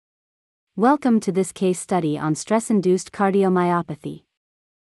Welcome to this case study on stress-induced cardiomyopathy.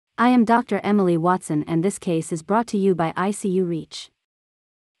 I am Dr. Emily Watson and this case is brought to you by ICU Reach.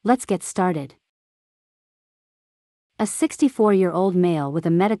 Let's get started. A 64-year-old male with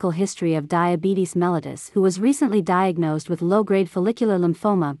a medical history of diabetes mellitus who was recently diagnosed with low-grade follicular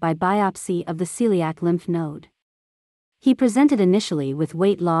lymphoma by biopsy of the celiac lymph node. He presented initially with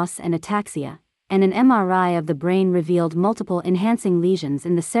weight loss and ataxia, and an MRI of the brain revealed multiple enhancing lesions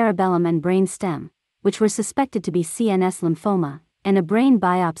in the cerebellum and brain stem, which were suspected to be CNS lymphoma, and a brain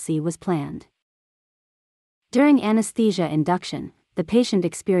biopsy was planned. During anesthesia induction, the patient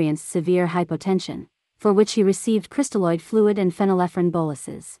experienced severe hypotension, for which he received crystalloid fluid and phenylephrine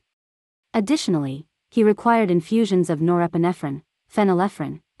boluses. Additionally, he required infusions of norepinephrine,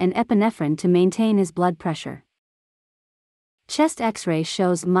 phenylephrine, and epinephrine to maintain his blood pressure. Chest X-ray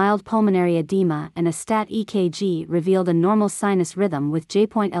shows mild pulmonary edema and a stat EKG revealed a normal sinus rhythm with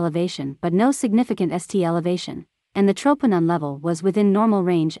J-point elevation but no significant ST elevation, and the troponin level was within normal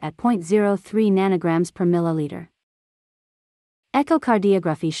range at 0.03 nanograms per milliliter.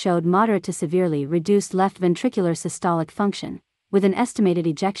 Echocardiography showed moderate to severely reduced left ventricular systolic function, with an estimated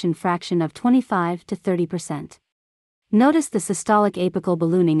ejection fraction of 25 to 30%. Notice the systolic apical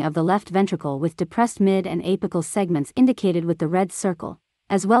ballooning of the left ventricle with depressed mid and apical segments indicated with the red circle,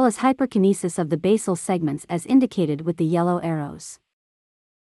 as well as hyperkinesis of the basal segments as indicated with the yellow arrows.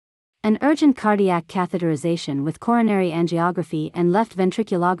 An urgent cardiac catheterization with coronary angiography and left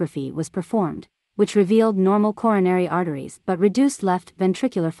ventriculography was performed, which revealed normal coronary arteries but reduced left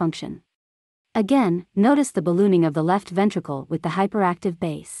ventricular function. Again, notice the ballooning of the left ventricle with the hyperactive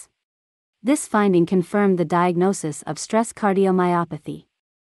base. This finding confirmed the diagnosis of stress cardiomyopathy.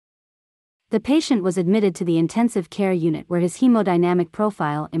 The patient was admitted to the intensive care unit where his hemodynamic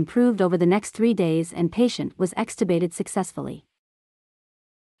profile improved over the next 3 days and patient was extubated successfully.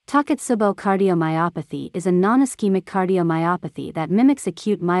 Takotsubo Cardiomyopathy is a non-ischemic cardiomyopathy that mimics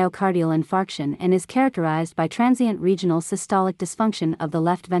acute myocardial infarction and is characterized by transient regional systolic dysfunction of the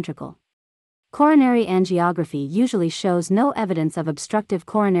left ventricle. Coronary angiography usually shows no evidence of obstructive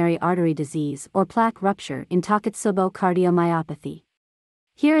coronary artery disease or plaque rupture in Takotsubo cardiomyopathy.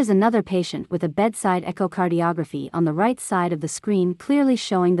 Here is another patient with a bedside echocardiography on the right side of the screen clearly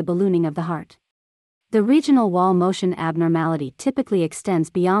showing the ballooning of the heart. The regional wall motion abnormality typically extends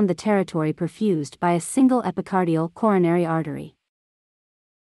beyond the territory perfused by a single epicardial coronary artery.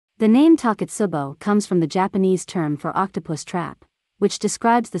 The name Takotsubo comes from the Japanese term for octopus trap, which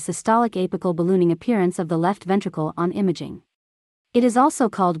describes the systolic apical ballooning appearance of the left ventricle on imaging. It is also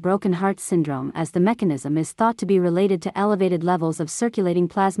called broken heart syndrome as the mechanism is thought to be related to elevated levels of circulating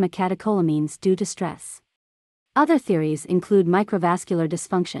plasma catecholamines due to stress. Other theories include microvascular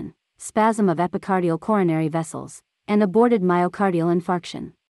dysfunction, spasm of epicardial coronary vessels, and aborted myocardial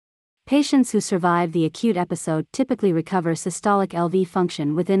infarction. Patients who survive the acute episode typically recover systolic LV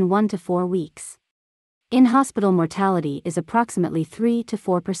function within 1 to 4 weeks. In-hospital mortality is approximately 3 to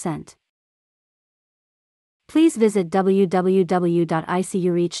 4%. Please visit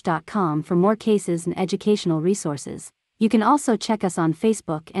www.icureach.com for more cases and educational resources. You can also check us on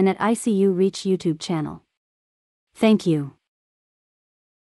Facebook and at ICU Reach YouTube channel. Thank you.